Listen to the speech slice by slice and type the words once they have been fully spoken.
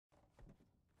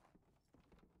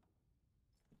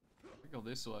Like, oh,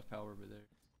 they still have power over there.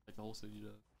 Like the whole city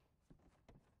does.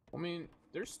 I mean,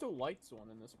 there's still lights on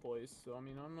in this place, so I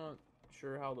mean, I'm not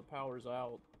sure how the power's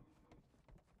out,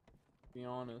 to be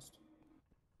honest.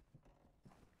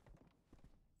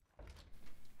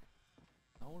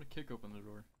 I want to kick open the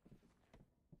door.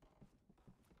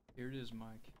 Here it is,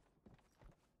 Mike.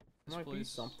 There might be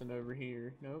something over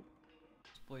here. Nope.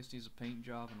 This place needs a paint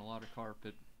job and a lot of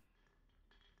carpet.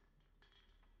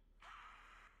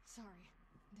 Sorry,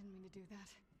 didn't mean to do that.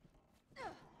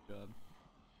 Job.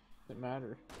 Doesn't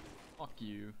matter. Fuck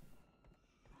you.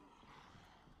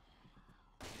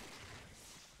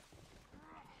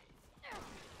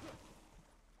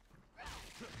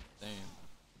 Damn.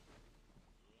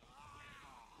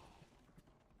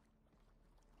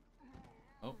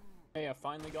 Oh. Hey, I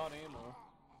finally got ammo.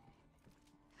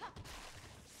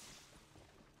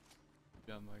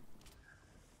 Yeah, Mike.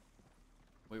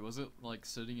 Wait, was it like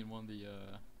sitting in one of the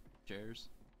chairs?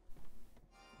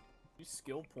 Use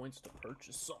skill points to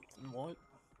purchase something. What?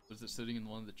 Was it sitting in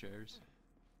one of the chairs?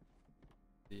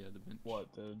 The bench.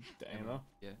 What? The ammo?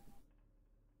 Yeah.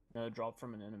 No, drop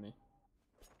from an enemy.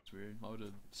 It's weird. Why would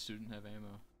a student have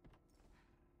ammo?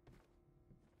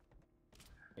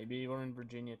 Maybe we're in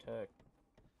Virginia Tech.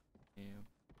 Damn.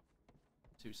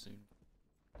 Too soon.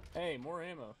 Hey, more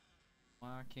ammo.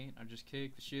 Why can't I just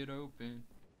kick the shit open?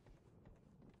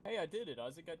 Hey, I did it,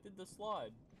 Isaac. I did the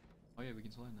slide. Oh yeah, we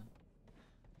can slide now.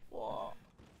 Whoa.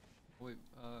 Wait,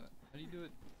 how do you do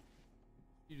it?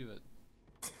 You do it.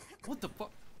 What the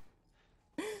fuck?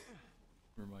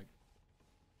 Or Mike.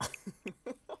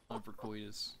 Time for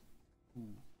coitus.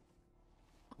 Ooh.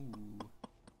 Ooh.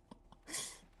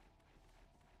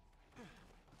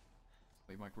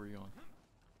 Wait, Mike, where are you going?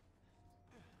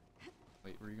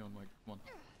 Wait, where are you going, Mike? Come on.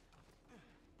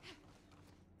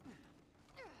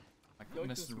 I'm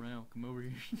messing around. Come over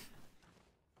here.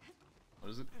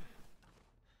 What is it?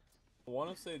 I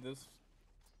want to say this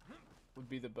would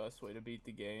be the best way to beat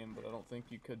the game, but I don't think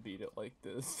you could beat it like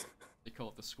this. They call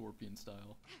it the scorpion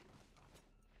style.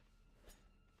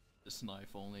 Just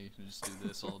knife only, and just do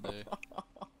this all day.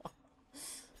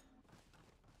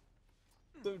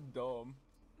 So dumb.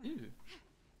 Ew.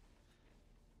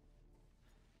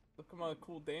 Look at my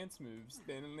cool dance moves.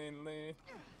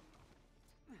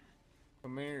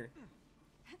 Come here.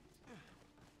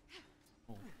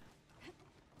 Oh.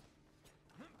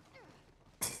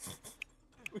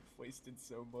 We've wasted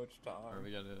so much time. Alright,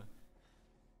 we gotta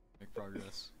make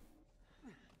progress.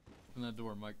 Open that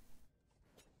door, Mike.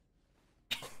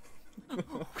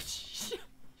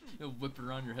 You'll whip it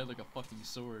around your head like a fucking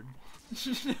sword.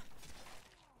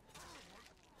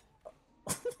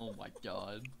 Oh my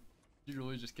god. Did you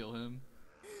really just kill him?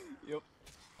 Yep.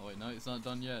 Oh wait, no, it's not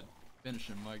done yet. Finish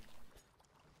him, Mike.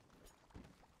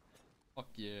 Fuck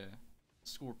yeah.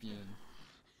 Scorpion.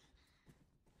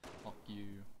 Fuck you.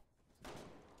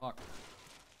 Fuck.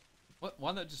 What?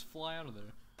 Why'd that just fly out of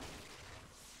there?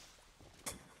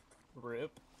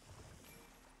 Rip.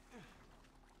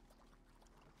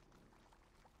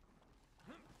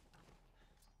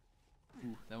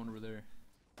 Ooh, that one over there.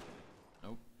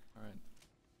 Nope. Alright.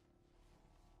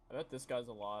 I bet this guy's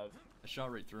alive. I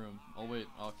shot right through him. Oh wait,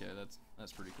 okay,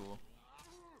 that's pretty cool.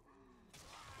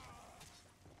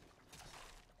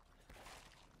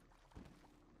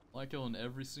 Like how in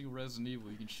every single Resident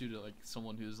Evil you can shoot at like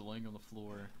someone who's laying on the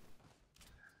floor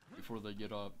before they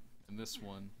get up. In this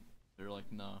one, they're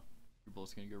like, nah, your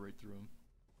bullet's gonna go right through them.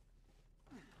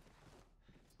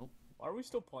 Oh. Why are we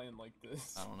still playing like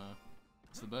this? I don't know.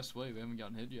 It's the best way, we haven't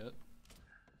gotten hit yet.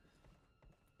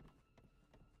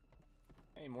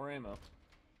 Hey, more ammo.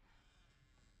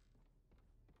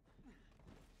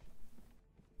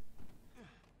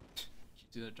 Did you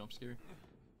see that jump scare?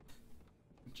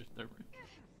 Just there.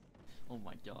 Oh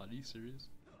my god, are you serious?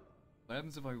 What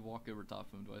happens if I walk over top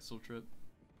of him? Do I still trip?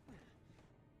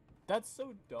 That's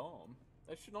so dumb.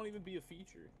 That should not even be a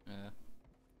feature. Yeah.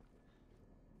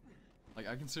 Like,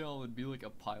 I can see how it would be like a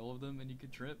pile of them and you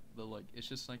could trip, but like, it's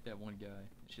just like that one guy.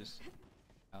 It's just...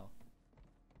 Ow.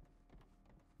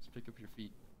 Just pick up your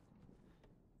feet.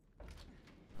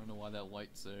 I don't know why that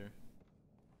light's there.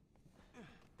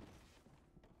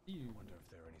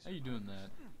 How you doing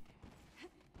that?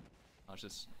 I was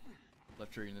just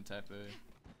left triggering the tap A.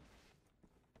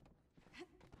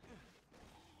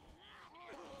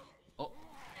 Oh!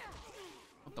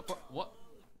 What the fuck? What?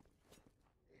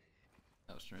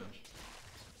 That was strange.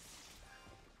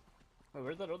 Wait,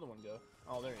 where'd that other one go?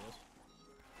 Oh, there he is.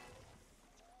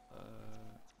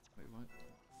 Wait, what?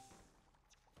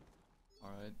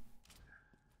 Alright.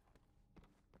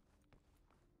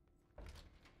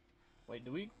 Wait,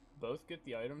 do we both get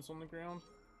the items on the ground?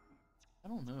 I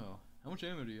don't know. How much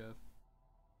ammo do you have?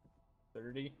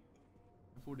 30.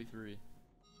 43.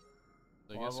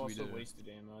 So I Well, guess I've we also do. wasted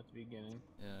ammo at the beginning.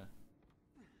 Yeah.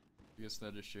 I guess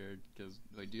that is shared. Cause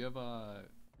wait, do you have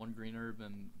one green herb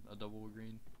and a double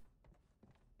green?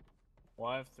 Well,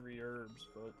 I have 3 herbs,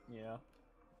 but yeah.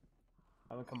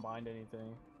 I haven't combined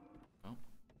anything. Oh.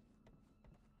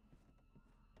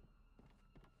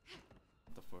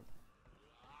 What the fuck?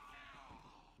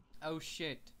 Oh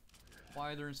shit!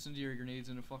 Why are there incendiary grenades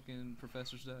in a fucking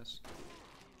professor's desk?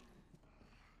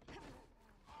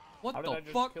 What How did the I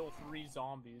just fuck? kill 3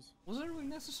 zombies? Was that really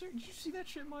necessary? Did you see that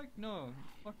shit, Mike? No.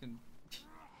 Fucking.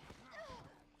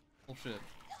 Bullshit.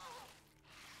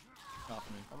 Stop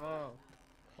me. Oh no.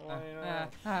 Ah, Elena.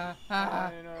 ah,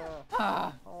 ah, Elena.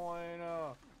 ah.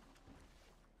 Elena.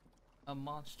 A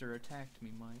monster attacked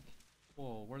me, Mike.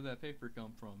 Whoa, where did that paper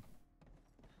come from?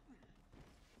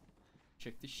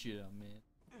 Check this shit out, man.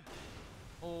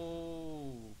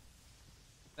 Oh.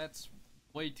 That's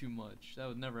way too much. That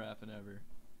would never happen ever.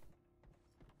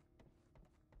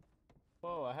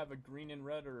 Whoa, I have a green and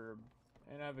red herb.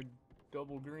 And I have a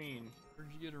double green. Where'd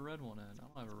you get a red one at? I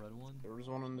don't have a red one. There was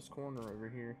one in this corner over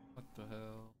here. What the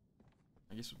hell?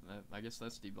 I guess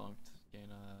that's debunked.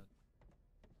 Can't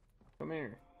Come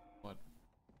here. what?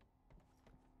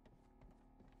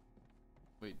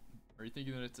 Wait, are you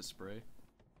thinking that it's a spray?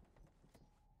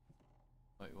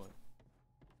 Wait, what?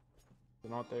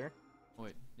 They're not there?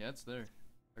 Wait, yeah, it's there.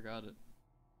 I got it.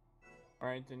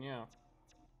 Alright, then yeah.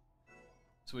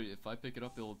 So wait, if I pick it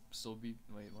up, it'll still be.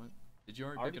 Wait, what? Did you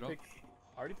already, I pick it up?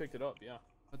 I already picked it up, yeah.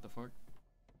 What the fuck?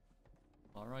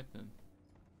 Alright then.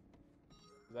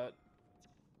 That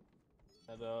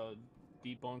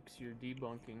debunks your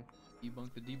debunking.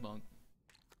 Debunk the debunk.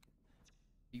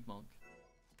 Debunk.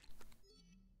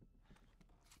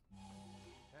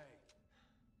 Hey.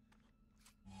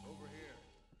 Over here.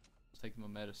 Let's take my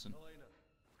medicine.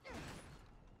 Elena.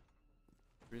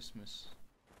 Christmas.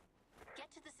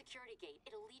 Get to the security gate.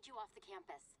 It'll lead you off the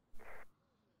campus.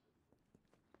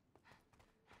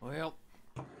 Well,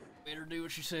 better do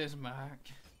what she says,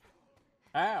 Mike.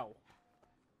 Ow!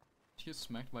 Did you get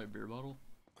smacked by a beer bottle?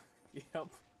 Yep.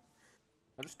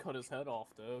 I just cut his head off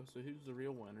though, so who's the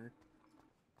real winner?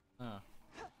 Ah.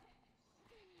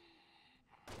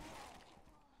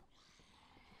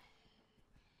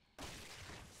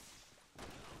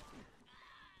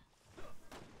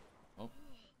 Oh.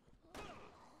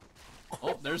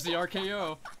 Oh, there's the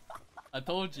RKO. I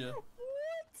told you. What?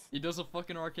 He does a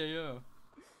fucking RKO.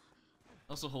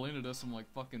 Also, Helena does some like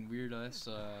fucking weird ass,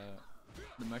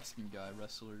 the Mexican guy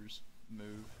wrestlers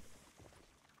move.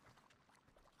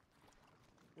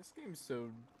 This game's so...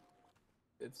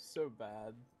 It's so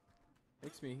bad.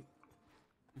 Makes me...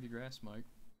 Give you grass, Mike.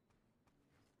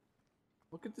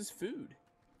 Look at this food.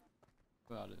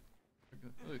 About it.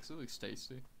 It looks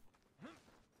tasty. What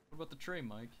about the tray,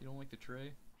 Mike? You don't like the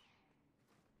tray?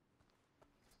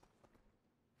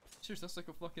 Seriously, that's like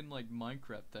a fucking like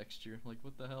Minecraft texture. Like,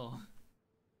 what the hell?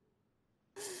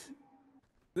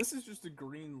 This is just a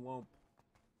green lump.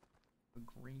 A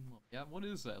green lump. Yeah, what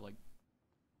is that? Like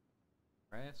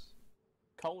grass?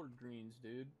 Colored greens,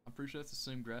 dude. I'm pretty sure that's the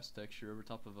same grass texture over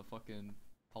top of a fucking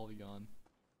polygon.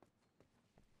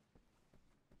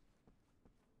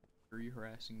 Are you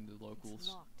harassing the locals? It's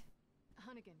locked.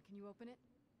 Hunnigan, can you open it?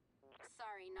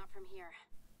 Sorry, not from here.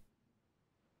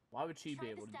 Why would she Try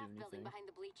be able the to do staff building anything? behind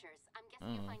the bleachers. I'm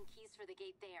guessing you'll find keys for the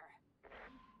gate there.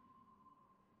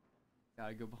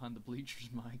 Gotta go behind the bleachers,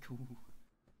 Mike. Ooh.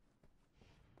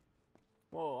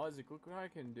 Whoa, Isaac, look what I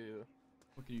can do.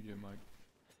 What can you do, Mike?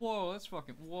 Whoa, that's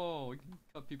fucking. Whoa, you can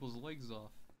cut people's legs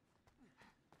off.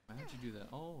 How'd you do that?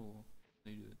 Oh,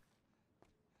 you did.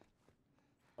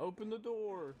 Open the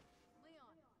door.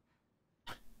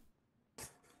 Leon!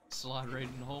 Slide right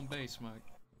into home base, Mike.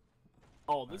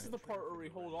 Oh, this is the part where we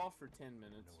hold off for 10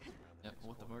 minutes. Yep,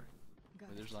 what the fuck? Got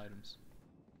Wait, it. there's items.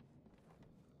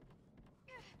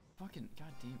 Fucking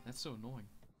goddamn, that's so annoying.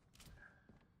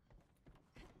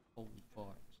 Holy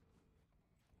fuck.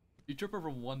 You trip over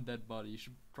one dead body, you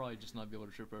should probably just not be able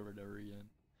to trip over it ever again.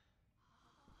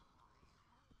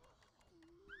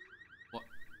 What?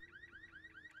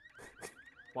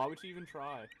 Why would you even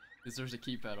try? Because there's a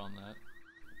keypad on that.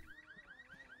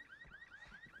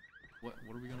 What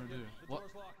are we gonna do? The What?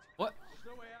 door's locked. What? There's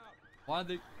no way out. Why'd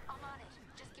they? I'm on it.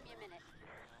 Just give me a minute.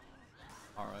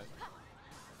 Alright.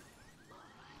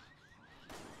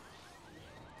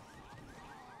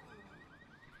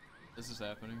 This is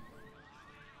happening.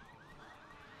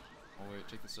 Oh wait,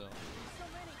 check this out. So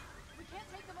many! We can't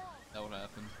take them all! That would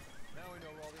happen. Now we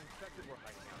know where all the infected were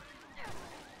hiding out.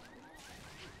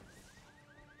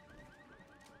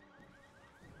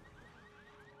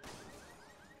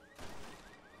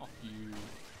 Oh, you.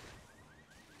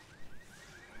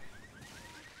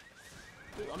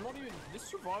 I'm not even. This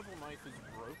survival knife is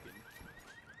broken.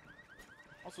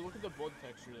 Also, look at the blood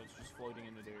texture that's just floating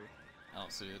in the air. I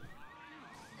don't see it.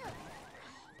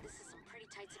 This is some pretty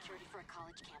tight security for a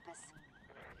college campus.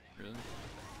 Really?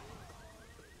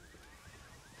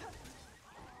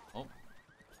 Oh.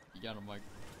 You got him, Mike.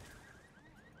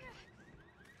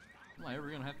 Am I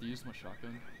ever gonna have to use my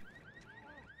shotgun?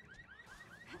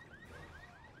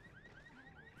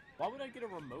 Why would I get a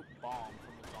remote bomb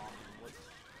from a zombie? What?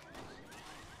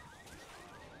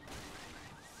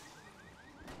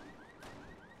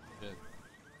 Shit.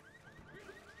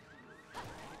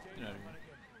 Get out of here.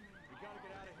 We gotta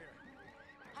get out of here.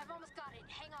 I've almost got it.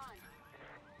 Hang on.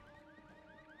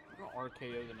 I'm gonna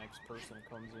RKO the next person that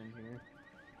comes in here.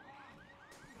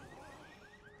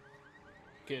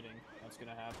 Kidding. That's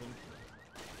gonna happen.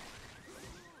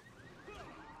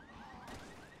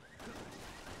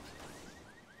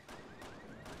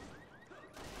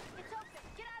 It's open.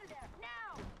 Get out of there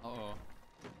now.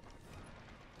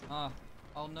 Uh-oh.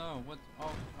 Oh no, what?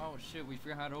 Oh shit, we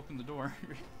forgot how to open the door.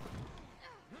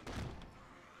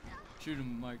 Shoot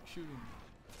him, Mike, shoot him.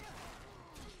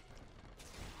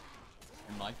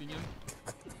 You're knifing him?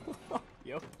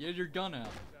 Yep. You had your gun out.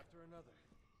 After another.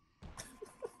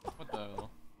 What the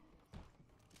hell?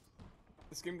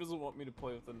 This game doesn't want me to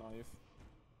play with a knife.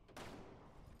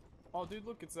 Oh, dude,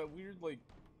 look, it's that weird, like...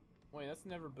 Wait, that's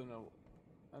never been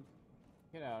a...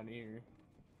 Get out of here.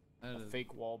 That A is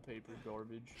fake wallpaper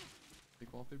garbage.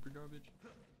 fake wallpaper garbage.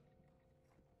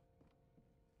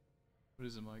 What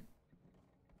is it, Mike?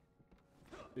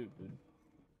 Stupid.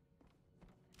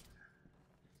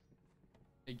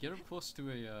 Hey, get up close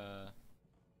to a,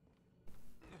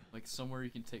 like somewhere you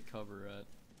can take cover at.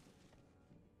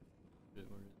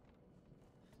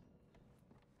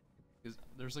 Because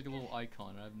there's like a little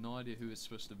icon, and I have no idea who it's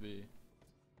supposed to be.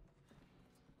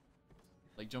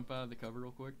 Like, jump out of the cover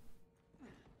real quick.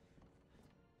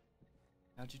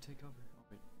 How'd you take cover? Oh,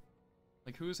 wait.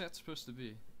 Like, who is that supposed to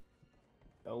be?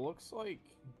 That looks like...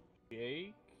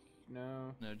 Jake?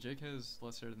 No. No, Jake has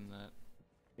less hair than that.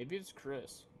 Maybe it's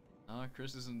Chris. Nah,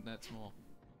 Chris isn't that small.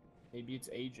 Maybe it's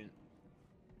Agent.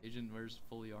 Agent wears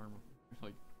fully armor.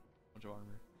 Like, a bunch of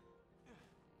armor.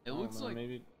 It I don't looks know, like...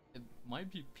 maybe... It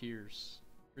might be Pierce.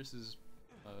 Chris's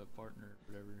partner,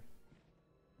 whatever.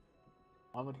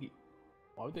 Why would he...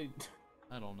 Why would they...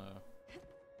 I don't know.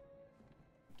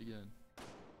 Again.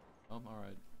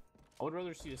 Alright. I would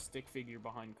rather see a stick figure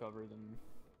behind cover than...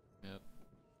 Yep.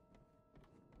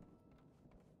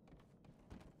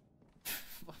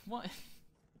 What?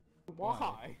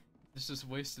 Why? It's just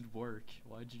wasted work.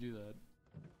 Why'd you do that?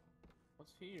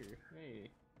 What's here? Hey.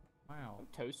 Wow.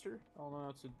 A toaster? Oh no,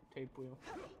 it's a tape wheel.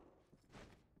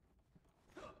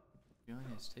 Behind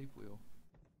his tape wheel.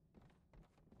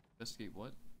 Investigate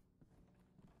what?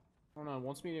 I don't know, it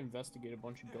wants me to investigate a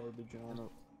bunch of garbage, I don't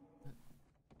know.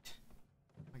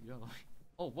 Oh my god.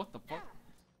 Oh, what the fuck?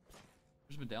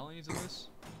 There's medallions in this?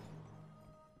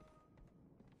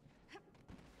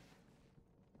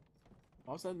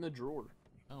 Why's that in the drawer?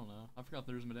 I don't know. I forgot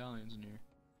there's medallions in here.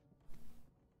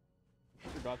 I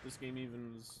forgot this game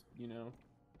even was, you know,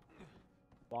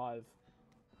 live.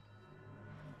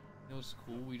 You know what's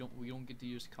cool? We don't get to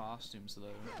use costumes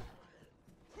though.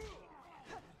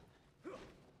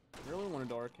 I really wanted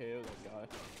to RKO that guy.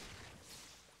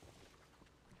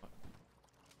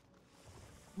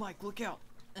 Mike, look out!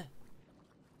 What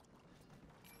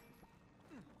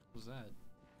was that?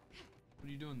 What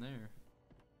are you doing there?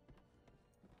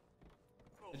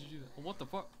 Did you do that? Oh, what the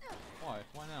fuck? Why?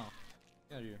 Why now?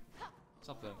 Get out of here.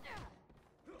 Stop that.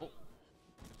 Oh.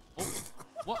 Oh.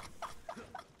 What?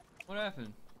 What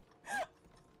happened?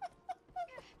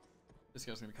 This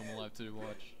guy's gonna come alive too,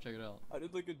 watch. Check it out. I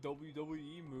did like a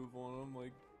WWE move on him,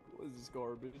 like, what is this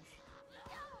garbage?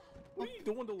 What are you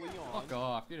doing to Leon? Fuck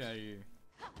off, get out of here.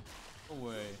 Go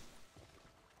away.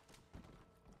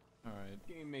 Alright.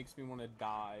 This game makes me want to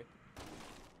die.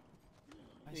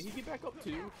 Did he get back up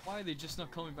too? Why are they just not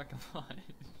coming back alive?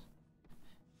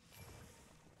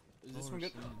 Is this one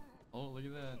good? Oh, look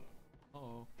at that. Uh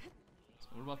oh. So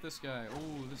what about this guy?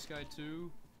 Oh, this guy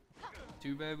too?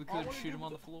 Too bad we couldn't shoot him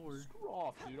on the floor. Screw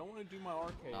off, dude. I want to do my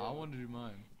RKO. Nah, I want to do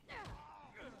mine.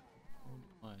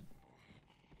 Mine.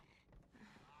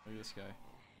 Look at this guy.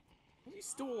 He's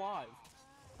still alive.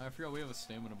 I forgot we have a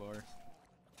stamina bar.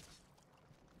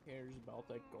 Who cares about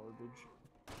that garbage?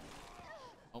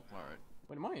 Oh, alright.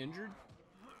 Wait, am I injured?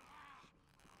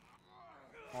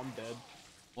 Oh, I'm dead.